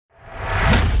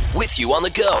with you on the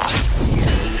go.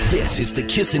 This is the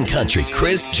Kissin' Country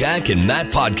Chris, Jack, and Matt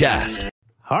podcast.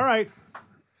 All right.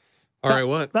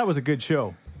 What? That was a good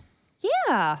show.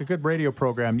 Yeah. It's a good radio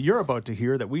program you're about to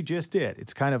hear that we just did.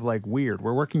 It's kind of like weird.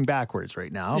 We're working backwards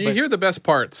right now. You hear the best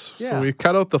parts. Yeah. So we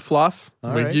cut out the fluff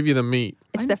and we right. give you the meat.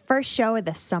 It's the first show of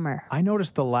the summer. I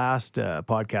noticed the last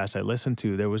podcast I listened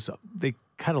to, they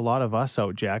cut a lot of us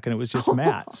out, Jack, and it was just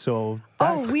Matt. So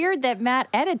Weird that Matt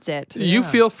edits it. You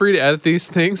feel free to edit these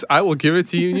things. I will give it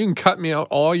to you. You can cut me out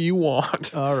all you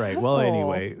want. all right. Well,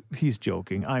 anyway, he's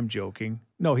joking. I'm joking.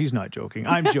 No, he's not joking.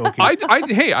 I'm joking.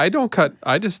 I don't cut.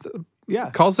 I just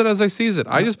calls it as I sees it.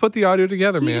 I just put the audio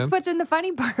together, He man. just puts in the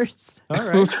funny parts. All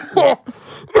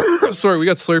right. Sorry, we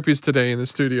got Slurpees today in the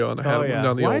studio, and I had them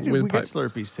down the Why old did we windpipe. get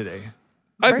Slurpees today?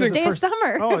 First day of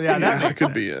summer. Oh, yeah, That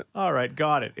could be it. All right,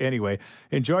 got it. Anyway,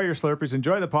 enjoy your Slurpees,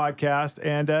 enjoy the podcast,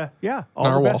 and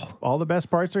Narwhal. all the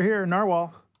best parts are here.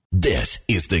 Narwhal. This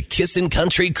is the Kissin'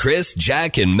 Country Chris,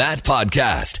 Jack, and Matt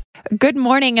podcast. Good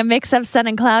morning. A mix of sun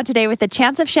and cloud today with a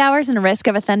chance of showers and a risk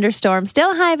of a thunderstorm.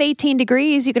 Still a high of 18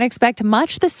 degrees. You can expect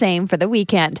much the same for the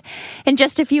weekend. In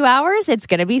just a few hours, it's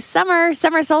going to be summer.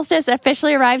 Summer solstice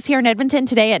officially arrives here in Edmonton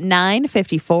today at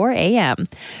 9:54 a.m.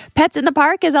 Pets in the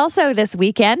Park is also this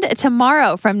weekend.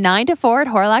 Tomorrow from 9 to 4 at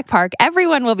Horlock Park,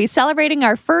 everyone will be celebrating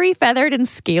our furry, feathered, and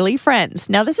scaly friends.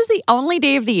 Now, this is the only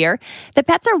day of the year the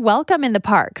pets are welcome in the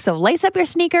park. So lace up your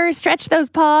sneakers, stretch those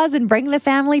paws, and bring the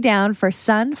family down for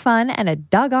sun, fun, and a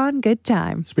doggone good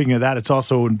time. Speaking of that, it's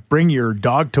also Bring Your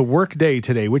Dog to Work Day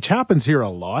today, which happens here a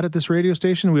lot at this radio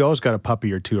station. We always got a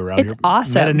puppy or two around here. It's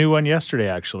awesome. Met a new one yesterday,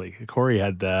 actually. Corey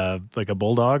had like a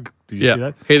bulldog. Did you see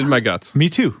that? Hated my guts. Me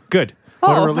too. Good.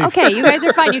 What a Oh, relief. okay. You guys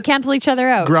are fine. You cancel each other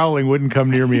out. Growling wouldn't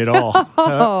come near me at all.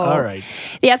 All right.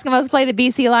 The Eskimos play the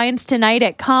BC Lions tonight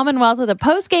at Commonwealth with a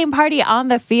post-game party on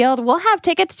the field. We'll have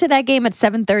tickets to that game at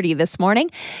 7:30 this morning.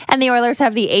 And the Oilers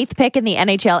have the 8th pick in the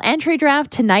NHL entry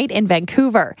draft tonight in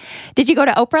Vancouver. Did you go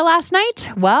to Oprah last night?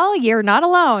 Well, you're not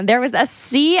alone. There was a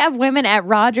sea of women at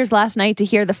Rogers last night to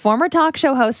hear the former talk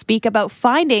show host speak about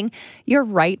finding your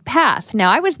right path. Now,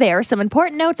 I was there. Some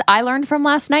important notes I learned from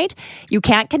last night. You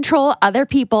can't control other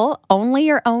people, only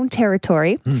your own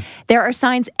territory. There are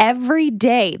signs every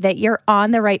day that you're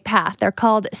on the right path. They're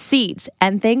called seeds,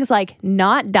 and things like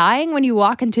not dying when you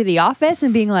walk into the office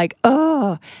and being like,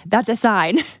 oh, that's a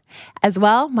sign. As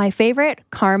well, my favorite,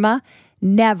 karma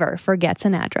never forgets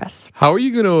an address. How are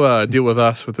you going to deal with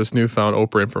us with this newfound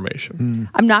Oprah information?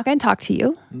 I'm not going to talk to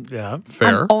you. Yeah.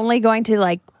 Fair. I'm only going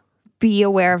to be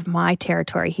aware of my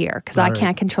territory here because I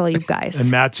can't control you guys. And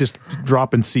Matt's just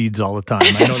dropping seeds all the time.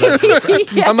 I know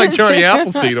that. I'm like Johnny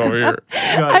Appleseed over here.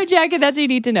 I'm Jack, and that's what you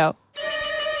need to know.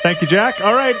 Thank you, Jack.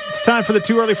 All right, it's time for the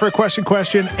Too Early for a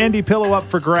Question. Andy Pillow up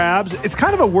for grabs. It's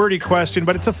kind of a wordy question,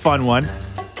 but it's a fun one.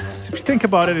 So if you think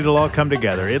about it, it'll all come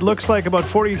together. It looks like about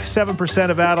 47%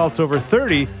 of adults over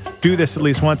 30 do this at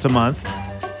least once a month,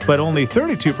 but only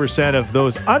 32% of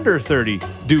those under 30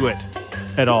 do it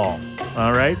at all.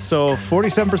 All right, so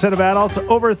 47% of adults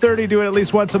over 30 do it at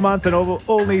least once a month, and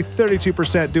only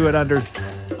 32% do it under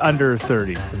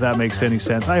 30, if that makes any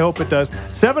sense. I hope it does.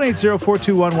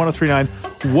 780-421-1039.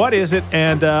 What is it?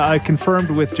 And I confirmed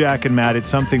with Jack and Matt, it's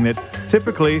something that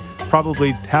typically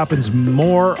probably happens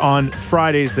more on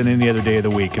Fridays than any other day of the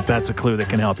week, if that's a clue that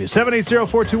can help you.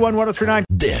 780-421-1039.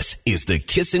 This is the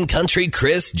Kissin' Country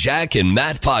Chris, Jack, and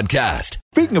Matt podcast.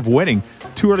 Speaking of winning,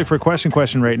 Too Early for a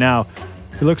Question right now.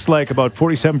 It looks like about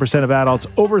 47% of adults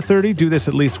over 30 do this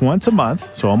at least once a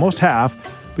month, so almost half,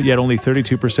 but yet only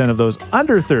 32% of those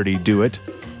under 30 do it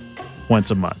once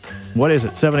a month. What is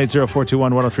it?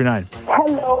 780-421-1039.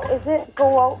 Hello, is it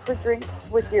go out for drinks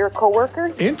with your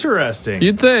coworkers? Interesting.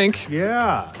 You'd think.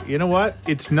 Yeah. You know what?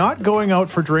 It's not going out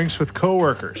for drinks with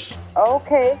coworkers,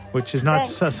 Okay. which is not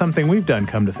something we've done,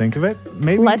 come to think of it.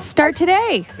 Maybe. Let's start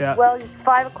today. Yeah. Well, it's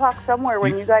 5 o'clock somewhere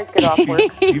when you guys get off work.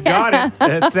 You got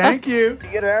it. Thank you. You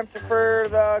get an answer for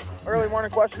the early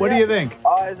morning question? What do you think?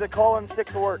 Is it calling sick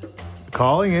to work?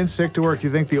 Calling in sick to work. You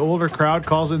think the older crowd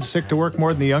calls in sick to work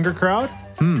more than the younger crowd?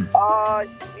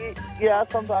 Yeah,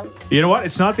 sometimes. You know what?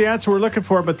 It's not the answer we're looking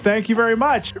for, but thank you very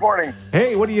much. Good morning.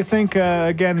 Hey, what do you think?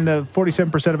 Again,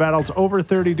 47% of adults over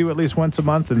 30 do at least once a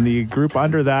month, and the group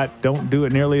under that don't do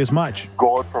it nearly as much.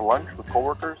 Go out for lunch with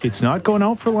coworkers? It's not going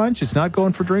out for lunch. It's not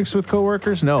going for drinks with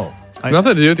coworkers. No.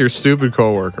 Nothing to do with your stupid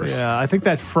coworkers. Yeah, I think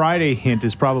that Friday hint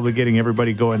is probably getting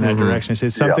everybody going that direction.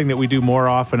 It's something that we do more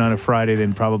often on a Friday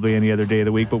than probably any other day of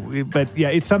the week. But yeah,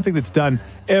 it's something that's done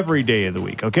every day of the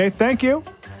week. Okay, thank you.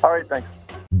 All right, thanks.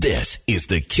 This is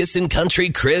the Kissin' Country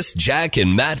Chris, Jack,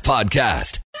 and Matt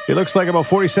podcast. It looks like about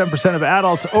 47% of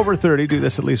adults over 30 do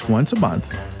this at least once a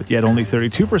month, but yet only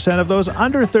 32% of those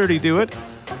under 30 do it.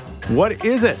 What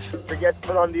is it? Forget to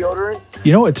put on deodorant?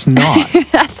 You know, it's not.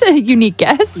 That's a unique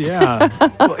guess. Yeah.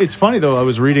 Well, it's funny, though. I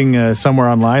was reading somewhere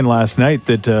online last night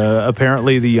that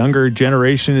apparently the younger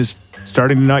generation is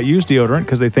starting to not use deodorant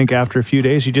because they think after a few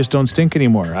days you just don't stink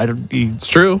anymore. It's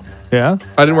true. Yeah?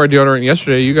 I didn't wear deodorant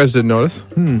yesterday. You guys didn't notice.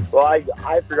 Well,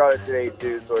 I forgot it today,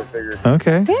 too, so I figured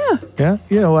Okay. Yeah. Yeah.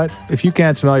 You know what? If you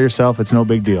can't smell yourself, it's no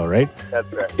big deal, right? that's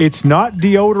right. It's not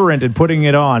deodorant and putting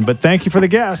it on, but thank you for the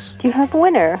guess. Do you have a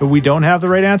winner? We don't have the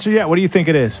right answer yet. What do you think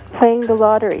it is? Playing the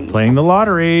lottery. Playing the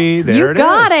lottery. There You it is.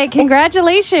 got it.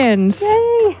 Congratulations.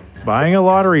 Yay! Buying a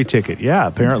lottery ticket. Yeah,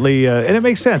 apparently. And it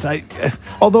makes sense.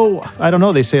 Although, I don't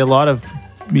know, they say a lot of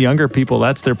younger people,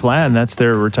 that's their plan. That's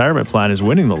their retirement plan, is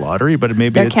winning the lottery. But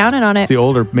maybe They're counting on it. It's the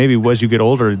older, maybe as you get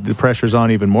older, the pressure's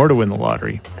on even more to win the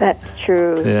lottery. That's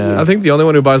true. Yeah. I think the only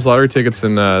one who buys lottery tickets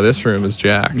in this room is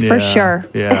Jack. Yeah, For sure.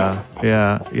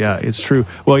 Yeah, it's true.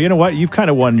 Well, you know what? You've kind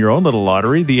of won your own little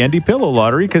lottery, the Endy Pillow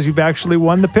Lottery, because you've actually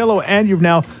won the pillow and you've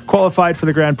now qualified for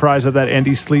the grand prize of that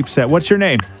Endy sleep set. What's your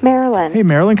name? Marilyn. Hey,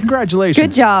 Marilyn, congratulations.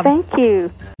 Good job. Thank you.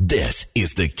 This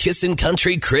is the Kissin'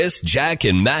 Country Chris, Jack,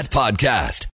 and Matt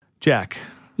podcast. Jack,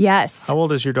 Yes. how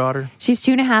old is your daughter? She's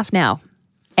 2.5 now.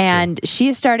 And she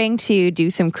is starting to do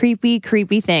some creepy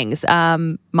things.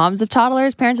 Moms of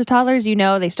toddlers, parents of toddlers,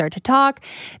 they start to talk.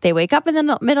 They wake up in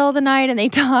the middle of the night and they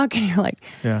talk. And you're like,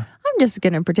 Yeah. I'm just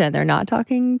going to pretend they're not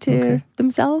talking to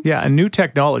themselves. Yeah, and new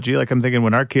technology. Like I'm thinking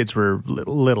when our kids were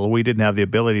little, we didn't have the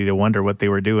ability to wonder what they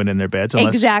were doing in their beds.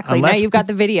 Exactly. Now you've got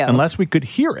the video. Unless we could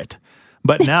hear it.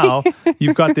 But now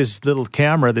you've got this little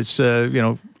camera that's,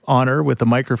 on her with a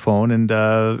microphone,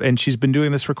 and she's been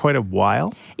doing this for quite a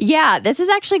while. Yeah, this is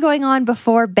actually going on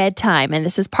before bedtime, and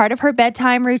this is part of her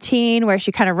bedtime routine where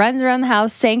she kind of runs around the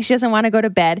house saying she doesn't want to go to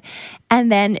bed,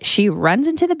 and then she runs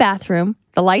into the bathroom,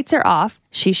 the lights are off,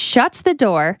 she shuts the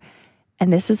door,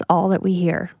 and this is all that we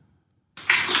hear.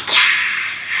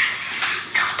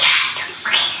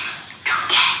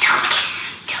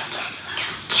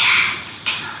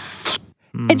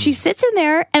 And she sits in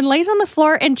there and lays on the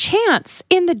floor and chants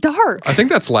in the dark. I think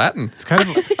that's Latin. It's kind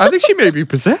of I think she may be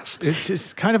possessed. it's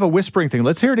just kind of a whispering thing.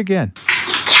 Let's hear it again.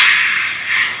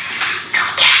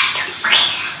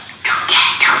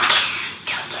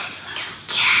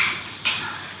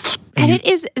 And it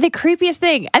is the creepiest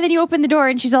thing. And then you open the door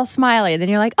and she's all smiley. And then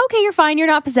you're like, okay, you're fine. You're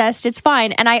not possessed. It's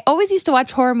fine. And I always used to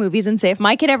watch horror movies and say if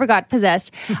my kid ever got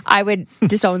possessed, I would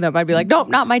disown them. I'd be like, nope,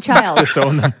 not my child.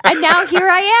 Disown them. And now here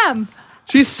I am.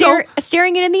 She's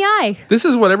staring it in the eye. This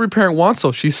is what every parent wants,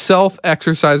 though. She's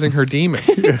self-exercising her demons.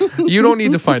 You don't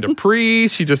need to find a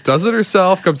priest. She just does it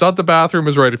herself, comes out the bathroom,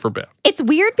 is ready for bed. It's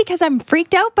weird because I'm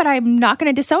freaked out, but I'm not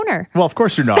going to disown her. Well, of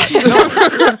course you're not.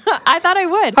 I thought I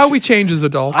would. How we change as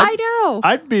adults. I know.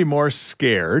 I'd be more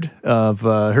scared of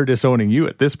her disowning you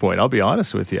at this point. I'll be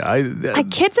honest with you.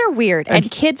 Kids are weird and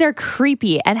kids are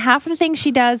creepy. And half of the things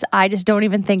she does, I just don't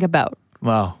even think about.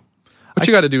 Wow. What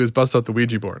you got to do is bust out the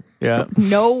Ouija board. Yeah.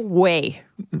 No way.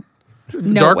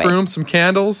 No Dark way. room, some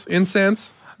candles,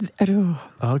 incense.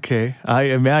 Okay.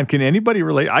 Man, can anybody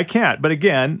relate? I can't. But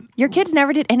again, Your kids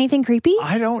never did anything creepy?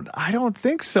 I don't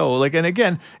think so. Like, and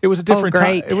again, it was a different time.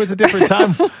 great. It was a different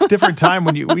time. Different time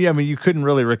when you couldn't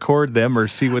really record them or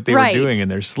see what they Right. were doing in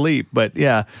their sleep. But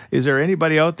yeah, is there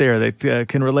anybody out there that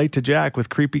can relate to Jack with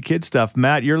creepy kid stuff?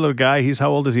 Matt, your little guy, he's how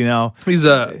old is he now? He's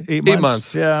 8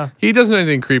 months. Yeah. He doesn't do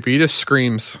anything creepy. He just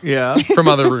screams Yeah. from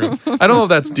other room. I don't know if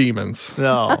that's demons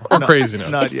No. or craziness.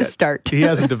 Not It's yet. the start. He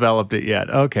hasn't developed it yet.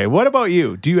 Okay. What about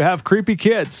you? Do you have creepy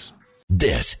kids?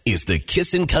 This is the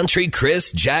Kissin' Country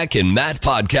Chris, Jack, and Matt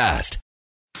podcast.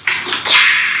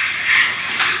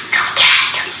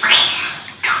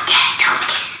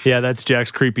 Yeah, that's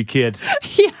Jack's creepy kid.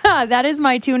 Yeah, that is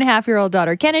my 2.5-year-old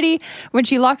daughter, Kennedy, when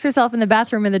she locks herself in the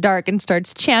bathroom in the dark and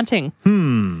starts chanting.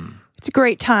 It's a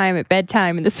great time at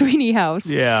bedtime in the Sweeney house.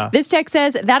 Yeah. This text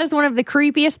says, that is one of the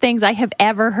creepiest things I have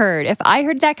ever heard. If I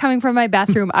heard that coming from my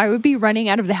bathroom, I would be running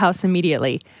out of the house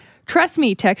immediately. Trust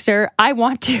me, texter, I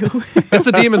want to. It's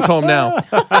a demon's home now.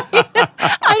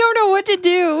 I don't know what to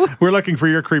do. We're looking for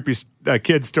your creepy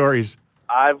kid stories.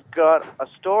 I've got a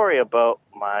story about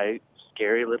my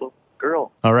scary little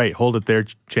girl. All right, hold it there,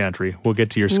 Chantry. We'll get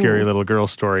to your scary little girl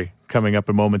story coming up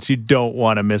in moments. You don't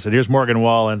want to miss it. Here's Morgan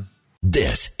Wallen.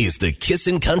 This is the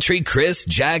Kissin' Country Chris,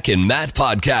 Jack, and Matt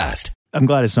podcast. I'm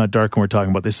glad it's not dark when we're talking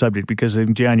about this subject because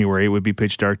in January it would be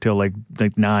pitch dark till like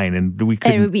 9, and we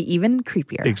couldn't. And it would be even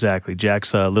creepier. Exactly.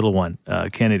 Jack's little one,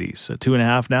 Kennedy's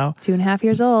 2.5 now. 2.5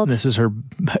 years old. This is her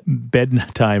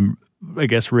bedtime, I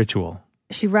guess, ritual.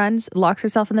 She runs, locks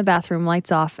herself in the bathroom,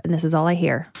 lights off, and this is all I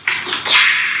hear.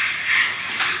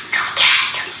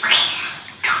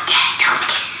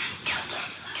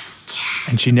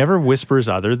 And she never whispers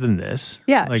other than this.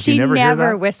 Yeah, Like, she you never hear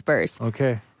never that? whispers.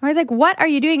 Okay. I was like, what are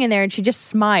you doing in there? And she just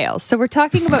smiles. So we're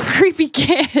talking about creepy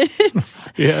kids.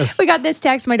 Yes. We got this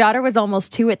text. My daughter was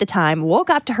almost 2 at the time, woke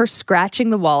up to her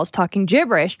scratching the walls, talking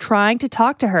gibberish, trying to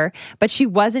talk to her, but she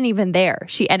wasn't even there.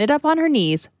 She ended up on her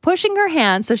knees, pushing her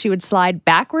hand so she would slide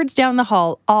backwards down the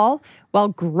hall, all while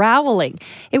growling.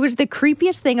 It was the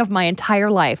creepiest thing of my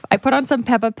entire life. I put on some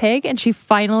Peppa Pig and she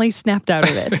finally snapped out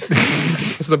of it.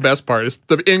 It's the best part. It's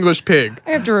the English pig.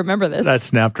 I have to remember this. That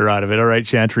snapped her out of it. All right,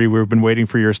 Chantry, we've been waiting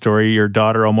for your story. Your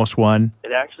daughter almost won.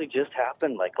 It actually just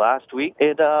happened like last week.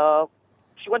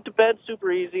 She went to bed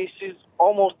super easy. She's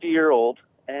almost a year old,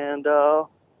 and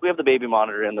we have the baby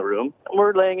monitor in the room. And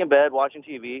we're laying in bed watching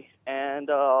TV, and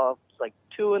it's like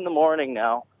 2 in the morning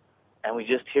now, and we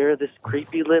just hear this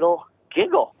creepy little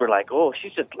giggle. We're like, oh,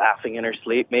 she's just laughing in her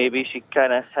sleep. Maybe she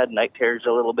kind of had night terrors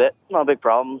a little bit. Not a big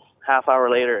problem. Half hour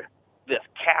later, this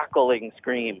cackling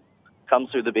scream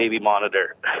comes through the baby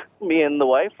monitor. Me and the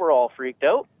wife were all freaked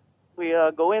out. We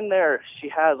go in there. She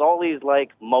has all these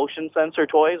like motion sensor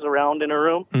toys around in her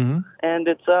room, and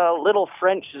it's a little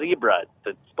French zebra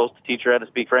that's supposed to teach her how to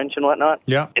speak French and whatnot.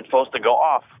 Yeah. It's supposed to go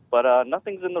off, but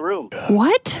nothing's in the room.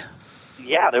 What?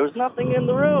 Yeah, there was nothing in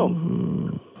the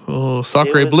room. Oh,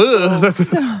 sacre It bleu. was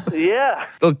That's- Yeah.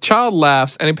 The child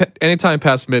laughs anytime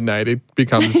past midnight. It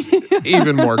becomes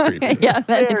even more creepy. Yeah,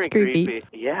 that Very is creepy.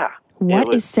 Yeah. What It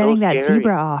was is setting so that scary.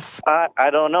 zebra off? I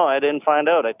don't know. I didn't find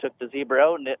out. I took the zebra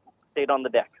out and it stayed on the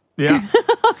deck. Yeah.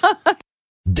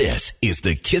 This is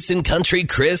the Kissin' Country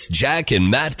Chris, Jack, and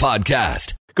Matt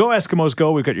podcast. Go Eskimos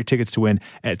Go. We've got your tickets to win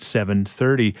at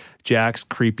 7:30. Jack's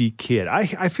creepy kid.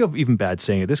 I feel even bad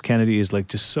saying it. This Kennedy is like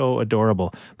just so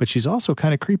adorable, but she's also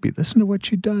kind of creepy. Listen to what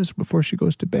she does before she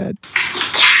goes to bed.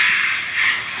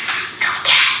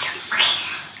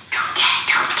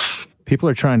 People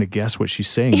are trying to guess what she's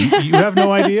saying. You have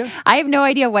no idea? I have no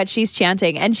idea what she's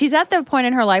chanting. And she's at the point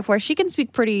in her life where she can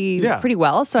speak pretty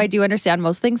well. So I do understand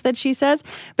most things that she says.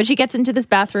 But she gets into this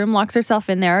bathroom, locks herself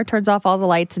in there, turns off all the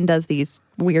lights, and does these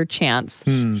weird chants.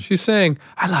 She's saying,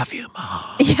 I love you, Mom.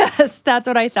 Yes, that's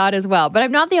what I thought as well. But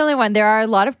I'm not the only one. There are a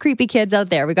lot of creepy kids out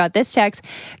there. We got this text.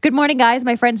 Good morning, guys.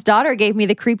 My friend's daughter gave me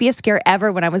the creepiest scare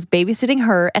ever when I was babysitting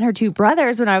her and her 2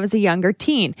 brothers when I was a younger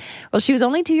teen. Well, she was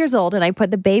only 2 years old, and I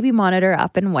put the baby monitor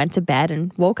up and went to bed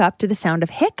and woke up to the sound of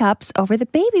hiccups over the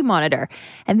baby monitor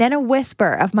and then a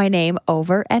whisper of my name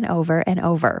over and over and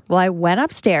over. Well, I went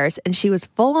upstairs and she was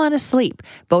full on asleep.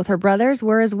 Both her brothers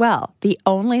were as well. The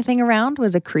only thing around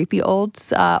was a creepy old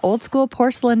school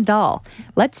porcelain doll.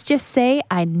 Let's just say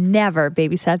I never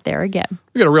babysat there again.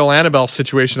 We got a real Annabelle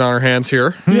situation on our hands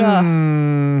here.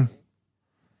 Yeah.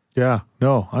 Yeah.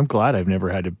 No, I'm glad I've never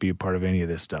had to be a part of any of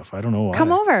this stuff. I don't know why.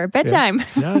 Come over. Bedtime.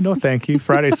 Yeah, no, thank you.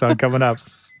 Friday song coming up.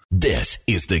 This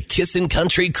is the Kissin'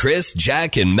 Country Chris,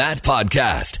 Jack, and Matt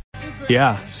podcast.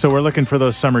 Yeah, so we're looking for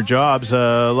those summer jobs.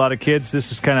 A lot of kids,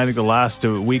 this is kind of, I think, the last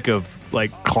week of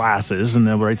like classes, and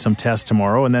then we'll write some tests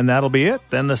tomorrow, and then that'll be it.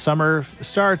 Then the summer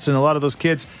starts, and a lot of those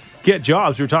kids get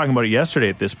jobs. We were talking about it yesterday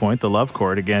at this point, the love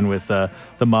court, again, with the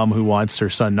mom who wants her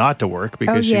son not to work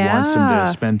because she wants him to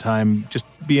spend time just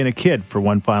being a kid for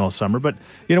one final summer. But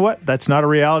you know what? That's not a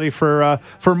reality for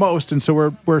most, and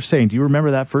so we're saying, do you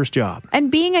remember that first job? And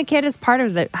being a kid is part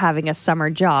of having a summer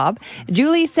job.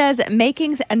 Julie says,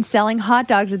 making and selling hot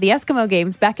dogs at the Eskimo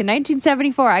games back in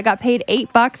 1974. I got paid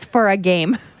 $8 for a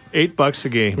game. $8 a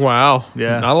game. Wow.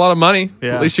 Yeah. Not a lot of money.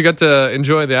 Yeah. At least you got to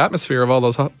enjoy the atmosphere of all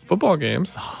those football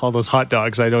games. All those hot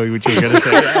dogs. I know what you're going to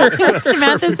say.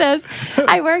 Samantha says,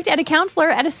 I worked at a counselor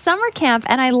at a summer camp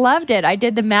and I loved it. I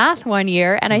did the math one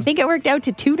year and I think it worked out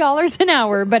to $2 an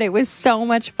hour, but it was so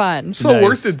much fun. So Nice.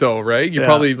 worth it though, right? You Yeah.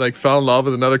 probably like fell in love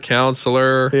with another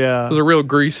counselor. Yeah. There's a real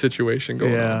Grease situation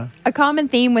going Yeah. on. A common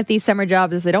theme with these summer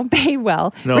jobs is they don't pay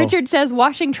well. No. Richard says,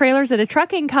 washing trailers at a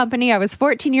trucking company. I was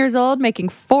 14 years old, making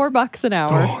 $4 an hour.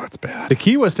 Oh, that's bad. The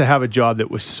key was to have a job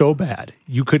that was so bad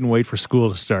you couldn't wait for school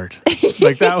to start.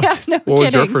 Like that was, No What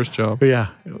was your kidding. first job? yeah,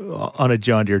 on a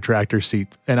John Deere tractor seat,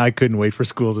 and I couldn't wait for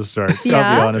school to start. I'll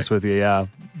Yeah? be honest with you, yeah.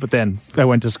 But then I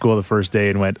went to school the first day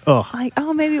and went, oh, Like,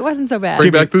 oh, maybe it wasn't so bad.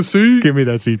 Bring back the seat. give me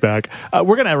that seat back.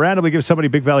 We're going to randomly give somebody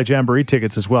Big Valley Jamboree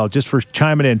tickets as well, just for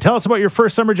chiming in. Tell us about your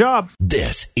first summer job.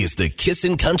 This is the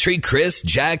Kissin' Country Chris,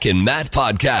 Jack, and Matt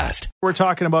podcast. We're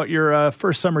talking about your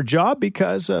first summer job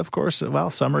because, of course, well,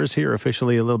 summer is here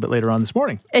officially a little bit later on this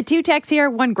morning. 2 texts here,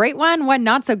 one great one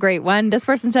not so great one. This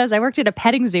person says, I worked at a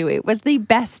petting zoo. It was the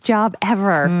best job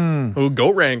ever. Ooh,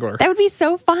 goat wrangler. That would be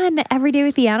so fun every day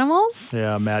with the animals.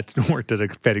 Yeah, Matt worked at a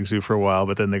petting zoo for a while,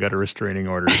 but then they got a restraining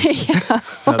order.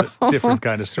 Another different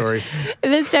kind of story.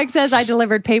 This text says, I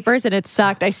delivered papers and it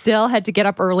sucked. I still had to get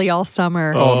up early all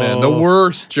summer. Oh, man, the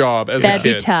worst job as That'd a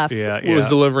kid be tough. Yeah. was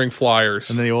delivering flyers.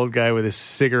 And then the old guy with his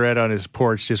cigarette on his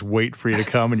porch just wait for you to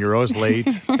come and you're always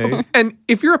late. Hey? And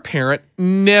if you're a parent,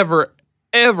 never,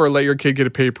 ever let your kid get a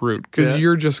paper route because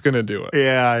you're just going to do it.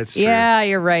 Yeah, it's true. Yeah,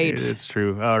 you're right. It's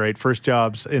true. All right, first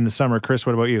jobs in the summer. Chris,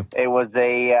 what about you? It was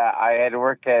I had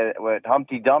worked with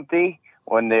Humpty Dumpty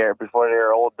before they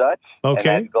were Old Dutch. Okay.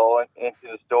 And I'd go into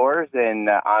the stores and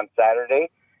on Saturday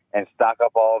and stock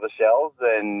up all the shelves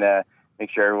and make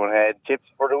sure everyone had chips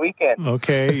for the weekend.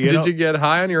 Okay. Did you get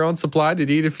high on your own supply? Did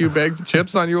you eat a few bags of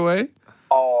chips on your way?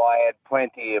 Oh, I had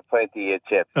plenty of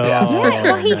chips. Oh. Yeah. Yeah,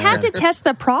 well, he had to test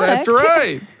the product. That's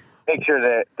right. Make sure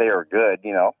that they were good,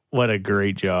 What a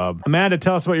great job. Amanda,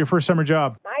 tell us about your first summer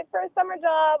job. My first summer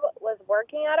job was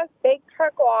working at a fake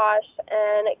truck wash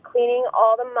and cleaning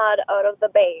all the mud out of the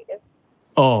bays.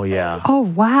 Oh, yeah. Oh,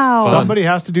 wow. Somebody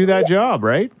has to do that job,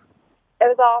 right?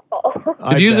 It was awful.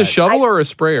 Did you use a bet. shovel or a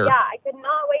sprayer? Yeah, I could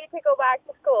not wait to go back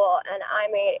to school, and I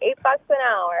made $8 an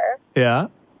hour. Yeah.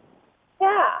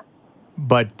 Yeah,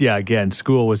 But yeah, again,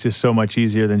 school was just so much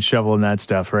easier than shoveling that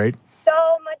stuff, right? so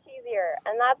much easier,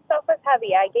 and that stuff was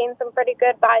heavy. I gained some pretty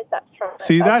good biceps from it.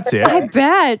 See, that's for it. I sure.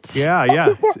 bet.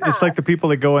 Yeah. It's like the people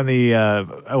that go in the,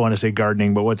 I want to say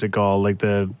gardening, but what's it called? Like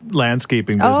the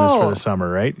landscaping business for Oh. the summer,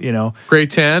 right? Gray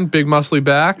tan, big muscly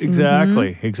back.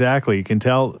 Exactly. You can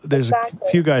tell there's Exactly.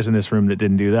 a few guys in this room that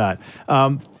didn't do that.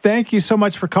 Thank you so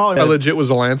much for calling. I legit was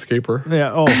a landscaper.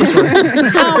 Yeah. Oh, sorry.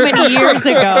 How many years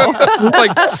ago?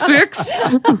 Like 6?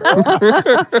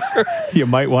 You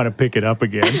might want to pick it up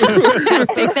again.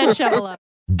 Pick that shovel up.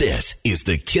 This is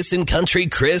the Kissin' Country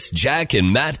Chris, Jack,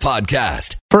 and Matt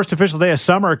podcast. First official day of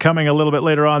summer coming a little bit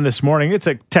later on this morning. It's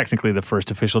technically the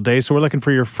first official day, so we're looking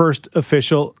for your first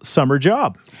official summer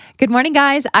job. Good morning,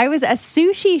 guys. I was a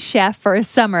sushi chef for a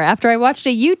summer after I watched a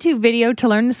YouTube video to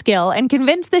learn the skill and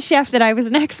convinced the chef that I was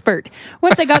an expert.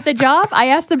 Once I got the job, I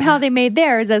asked them how they made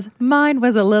theirs, as mine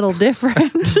was a little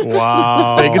different.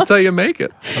 Wow. Fake it till you make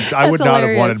it. I would not have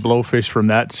hilarious. wanted blowfish from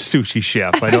that sushi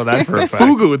chef. I know that for a fact.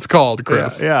 Fugu, it's called,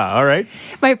 Chris. Yeah, all right.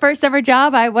 My first summer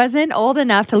job, I wasn't old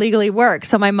enough to legally work,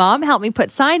 so my mom helped me put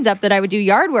signs up that I would do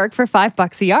yard work for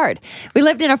 $5 a yard. We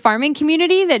lived in a farming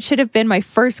community that should have been my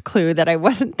first clue that I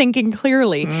wasn't thinking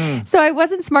clearly. So I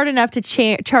wasn't smart enough to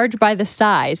charge by the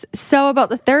size. So about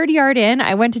the third yard in,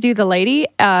 I went to do the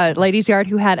lady's yard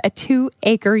who had a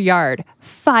 2-acre yard.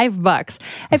 $5.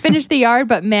 I finished the yard,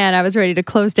 but man, I was ready to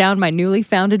close down my newly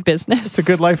founded business. It's a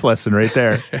good life lesson right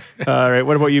there. All right,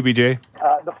 what about you, BJ?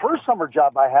 The first summer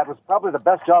job I had was probably the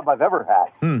best job I've ever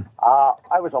had.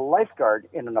 I was a lifeguard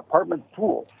in an apartment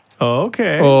pool. Oh,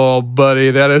 okay. Oh,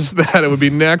 buddy, that would be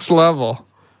next level.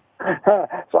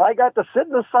 So I got to sit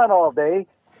in the sun all day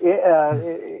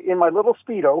in my little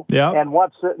Speedo. Yeah. And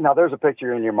watch now there's a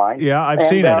picture in your mind. Yeah, I've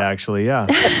seen it actually, yeah.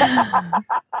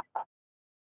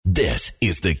 This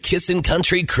is the Kissin'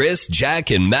 Country Chris,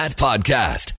 Jack, and Matt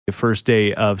podcast. The first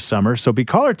day of summer. So be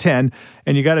caller 10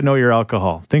 and you got to know your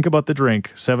alcohol. Think about the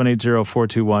drink.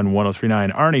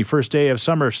 780-421-1039. Arnie, first day of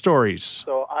summer stories.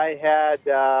 So I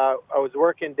was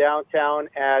working downtown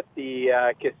at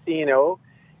the casino,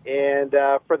 and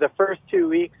for the first 2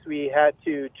 weeks we had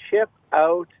to chip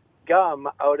out gum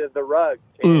out of the rug.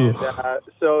 And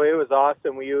so it was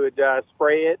awesome. We would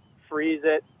spray it, freeze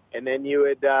it, and then you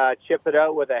would chip it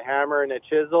out with a hammer and a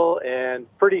chisel, and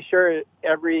pretty sure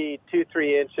every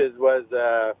 2-3 inches was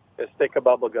a stick of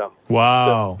bubble gum.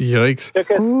 Wow. Yikes.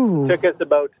 Took us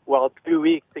about 2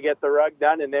 weeks to get the rug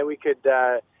done, and then we could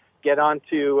get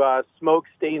onto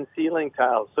smoke-stained ceiling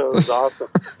tiles. So it was awesome.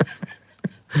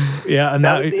 Yeah, and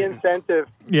That was the incentive.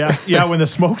 Yeah, when the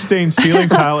smoke-stained ceiling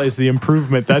tile is the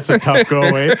improvement, that's a tough go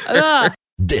away.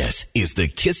 This is the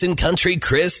Kissin' Country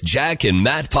Chris, Jack, and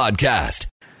Matt podcast.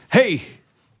 Hey,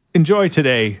 enjoy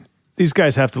today. These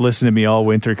guys have to listen to me all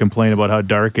winter complain about how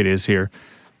dark it is here.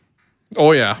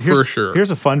 Oh, yeah, for sure.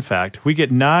 Here's a fun fact. We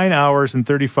get 9 hours and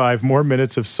 35 more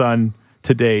minutes of sun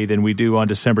today than we do on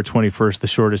December 21st, the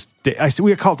shortest day.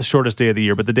 We call it the shortest day of the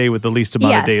year, but the day with the least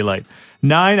amount of daylight.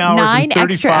 9 hours and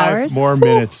 35 more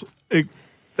minutes.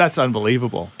 That's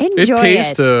unbelievable. Enjoy it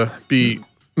pays to be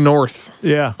north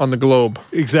on the globe.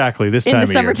 Exactly, this in time the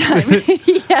of summertime. year.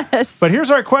 Yes. But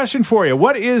here's our question for you.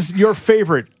 What is your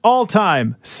favorite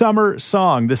all-time summer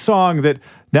song? The song that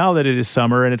now that it is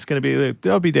summer, and it's going to be,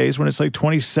 there'll be days when it's like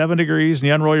 27 degrees and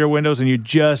you unroll your windows and you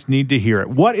just need to hear it.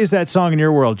 What is that song in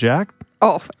your world, Jack?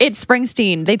 Oh, it's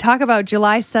Springsteen. They talk about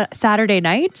July Saturday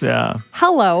nights. Yeah.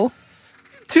 Hello.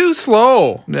 Too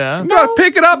slow. Yeah. You gotta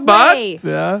pick it up, bud.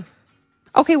 Yeah.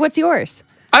 Okay, what's yours?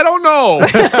 I don't know.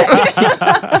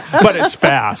 But it's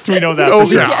fast. We know that for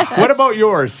sure. Yeah. What about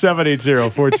yours?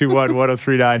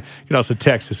 780-421-1039. You can also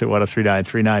text us at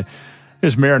 103939.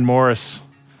 There's Maren Morris.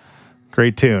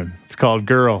 Great tune. It's called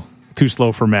Girl. Too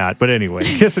slow for Matt. But anyway,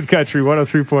 Kissin' Country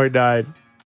 103.9.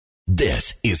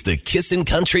 This is the Kissin'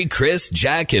 Country Chris,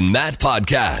 Jack, and Matt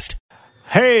podcast.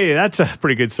 Hey, that's a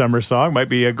pretty good summer song. Might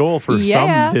be a goal for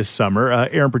some this summer.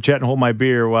 Aaron Pritchett and Hold My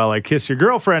Beer While I Kiss Your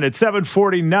Girlfriend at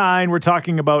 7:49. We're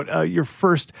talking about your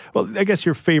first, well, I guess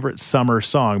your favorite summer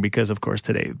song because, of course,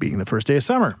 today being the first day of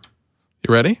summer.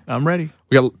 You ready? I'm ready.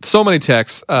 We got so many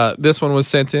texts. This one was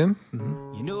sent in. Mm-hmm.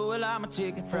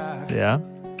 Yeah. Yeah.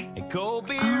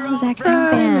 Oh, Zach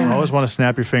Brown Band. Always want to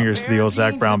snap your fingers to the old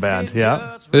Zach Brown Band.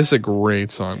 Yeah. This is a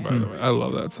great song, by the way. I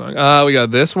love that song. We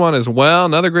got this one as well.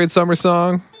 Another great summer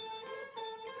song.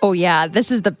 Oh, yeah.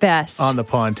 This is the best. On the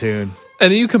Pontoon.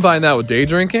 And then you combine that with day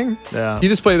drinking. Yeah. You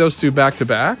just play those two back to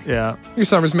back. Yeah. Your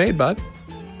summer's made, bud.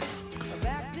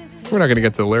 We're not going to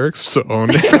get to the lyrics, so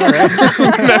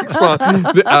next song.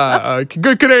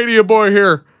 Good Canadian boy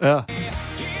here. Yeah.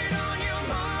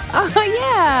 Oh,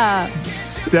 yeah.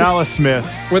 Dallas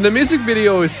Smith. When the music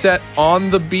video is set on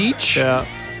the beach,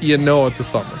 you know it's a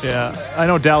summer song. Yeah. I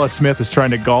know Dallas Smith is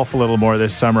trying to golf a little more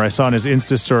this summer. I saw on his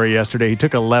Insta story yesterday, he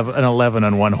took an 11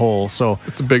 on one hole. So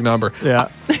it's a big number. Yeah.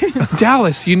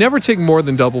 Dallas, you never take more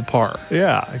than double par.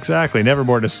 Yeah, exactly. Never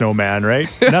more than a snowman, right?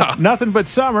 Yeah. Nothing but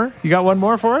summer. You got one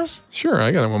more for us? Sure,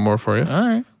 I got one more for you. All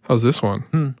right. How's this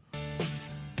one?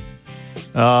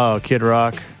 Oh, Kid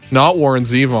Rock. Not Warren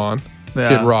Zevon. Yeah.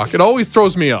 Kid Rock. It always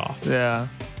throws me off. Yeah.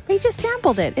 He just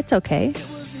sampled it. It's okay.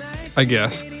 I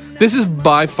guess. This is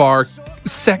by far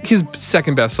his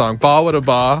second best song. Ba Wada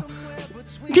Ba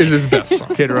is his best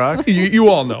song. Kid Rock? You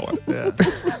all know it. Yeah.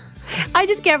 I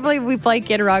just can't believe we play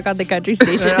Kid Rock on the country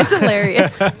station. It's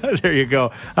hilarious. There you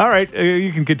go. All right.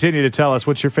 You can continue to tell us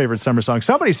what's your favorite summer song.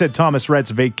 Somebody said Thomas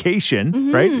Rhett's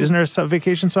Vacation, right? Isn't there a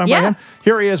vacation song by him?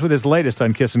 Here he is with his latest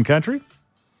on Kissin' Country.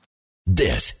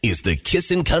 This is the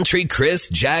Kissin' Country Chris,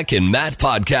 Jack, and Matt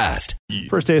podcast.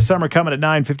 First day of summer coming at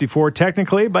 9:54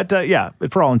 technically, but yeah,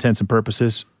 for all intents and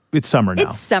purposes, it's summer now.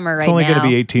 It's summer right now. It's only going to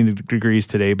be 18 degrees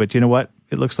today, but you know what?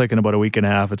 It looks like in about a week and a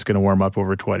half, it's going to warm up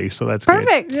over 20, so that's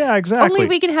perfect. Good. Yeah, exactly. Only a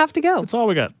week and a half to go. That's all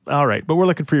we got. All right, but we're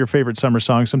looking for your favorite summer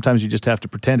song. Sometimes you just have to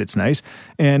pretend it's nice,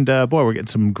 and boy, we're getting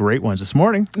some great ones this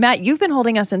morning. Matt, you've been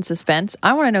holding us in suspense.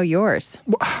 I want to know yours.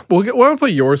 Why don't we play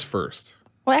yours first?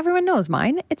 Well, everyone knows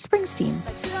mine. It's Springsteen.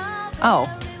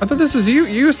 Oh. I thought this is you.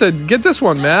 You said, get this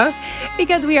one, Matt.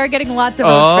 Because we are getting lots of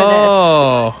votes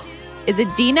for this. Is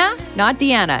it Dina? Not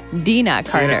Deanna. Dina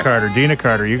Carter. Dina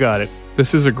Carter. You got it.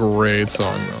 This is a great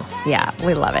song, though. Yeah,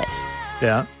 we love it.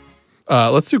 Yeah.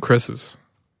 Let's do Chris's.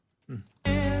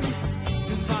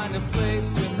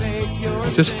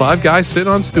 Just five guys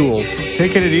sitting on stools.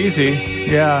 Taking it easy.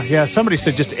 Yeah. Somebody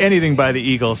said just anything by the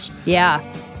Eagles. Yeah.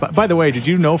 By the way, did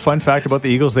you know, fun fact about the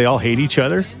Eagles, they all hate each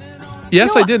other?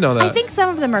 Yes, I did know that. I think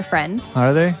some of them are friends.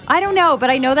 Are they? I don't know,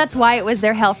 but I know that's why it was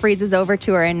their Hell Freezes Over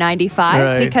tour in 95,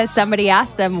 right. because somebody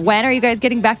asked them, when are you guys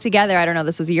getting back together? I don't know,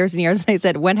 this was years and years, and they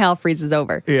said, when Hell Freezes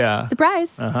Over. Yeah.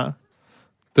 Surprise. Uh-huh.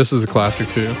 This is a classic,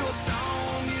 too.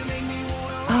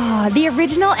 Oh, the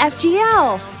original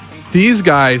FGL. These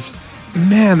guys,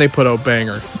 man, they put out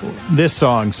bangers. This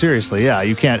song, seriously, yeah,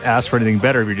 you can't ask for anything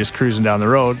better if you're just cruising down the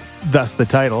road. Thus the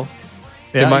title.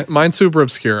 Yeah, mine's super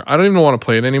obscure. I don't even want to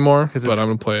play it anymore, but I'm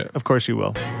going to play it. Of course you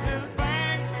will.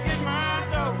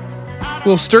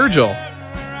 Well, Sturgill.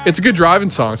 It's a good driving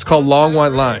song. It's called Long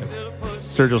White Line.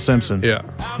 Sturgill Simpson. Yeah.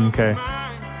 Okay.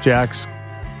 Jack's.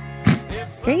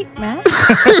 Great, Matt.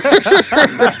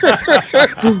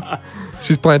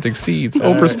 She's planting seeds,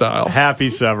 Oprah style. Happy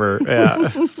summer.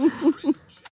 Yeah.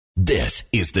 This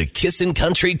is the Kissin'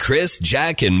 Country Chris,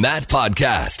 Jack, and Matt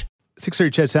podcast.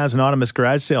 630 Chet Sounds Anonymous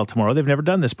garage sale tomorrow. They've never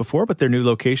done this before, but their new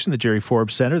location, the Jerry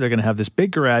Forbes Center, they're going to have this big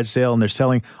garage sale, and they're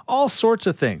selling all sorts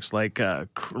of things, like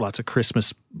lots of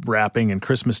Christmas wrapping and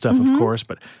Christmas stuff, of course,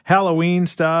 but Halloween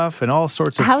stuff and all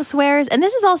sorts of housewares. And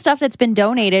this is all stuff that's been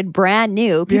donated brand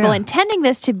new. People intending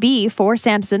this to be for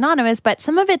Santa's Anonymous, but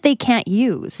some of it they can't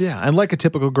use. Yeah, and like a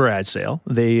typical garage sale,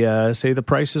 they say the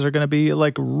prices are going to be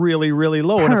like really, really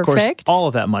low. Perfect. And of course, all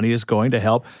of that money is going to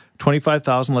help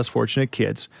 25,000 less fortunate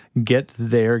kids get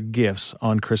their gifts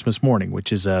on Christmas morning,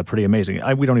 which is pretty amazing.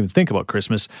 We don't even think about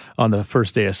Christmas on the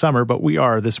first day of summer, but we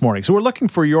are this morning. So we're looking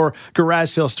for your garage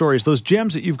sale stories, those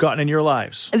gems that that you've gotten in your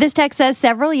lives. This text says,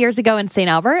 several years ago in St.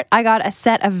 Albert, I got a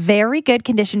set of very good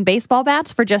condition baseball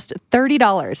bats for just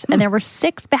 $30, and there were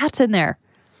 6 bats in there.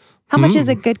 How much is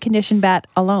a good condition bat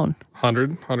alone?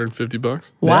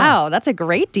 $150. Wow, that's a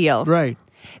great deal. Right.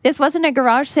 This wasn't a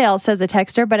garage sale, says a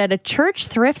texter, but at a church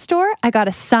thrift store, I got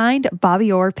a signed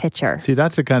Bobby Orr pitcher. See,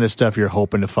 that's the kind of stuff you're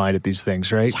hoping to find at these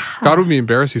things, right? Yeah. God would be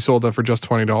embarrassed he sold that for just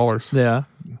 $20. Yeah.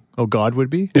 Oh, God would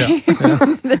be? Yeah.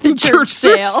 The church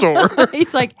thrift store.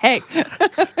 He's like, hey,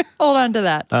 hold on to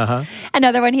that. Uh-huh.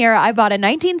 Another one here. I bought a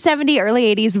 1970,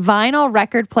 early 80s vinyl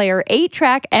record player,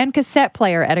 8-track, and cassette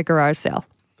player at a garage sale.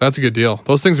 That's a good deal.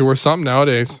 Those things are worth something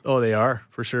nowadays. Oh, they are,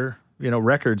 for sure. You know,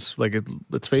 records, like,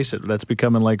 let's face it, that's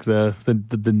becoming like the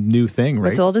new thing, right?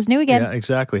 What's old is new again. Yeah,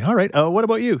 exactly. All right. What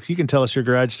about you? You can tell us your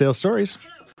garage sale stories.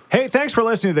 Hey, thanks for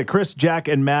listening to the Chris, Jack,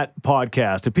 and Matt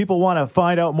podcast. If people want to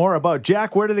find out more about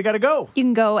Jack, where do they got to go? You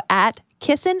can go at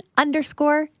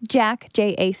kissin_Jack,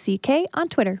 Jack, on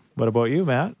Twitter. What about you,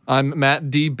 Matt? I'm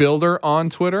Matt D. Builder on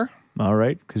Twitter. All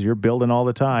right, because you're building all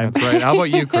the time. That's right. How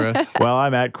about you, Chris? Well,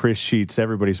 I'm at Chris Sheets.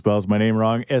 Everybody spells my name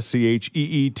wrong,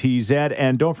 SCHEETZ.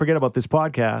 And don't forget about this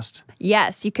podcast.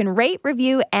 Yes, you can rate,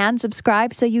 review, and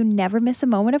subscribe so you never miss a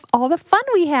moment of all the fun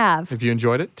we have. If you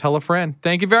enjoyed it, tell a friend.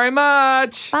 Thank you very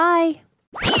much. Bye.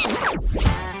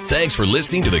 Thanks for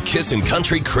listening to the Kissin'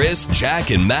 Country Chris,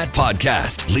 Jack, and Matt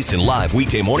podcast. Listen live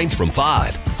weekday mornings from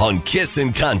 5 on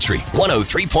Kissin' Country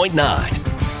 103.9.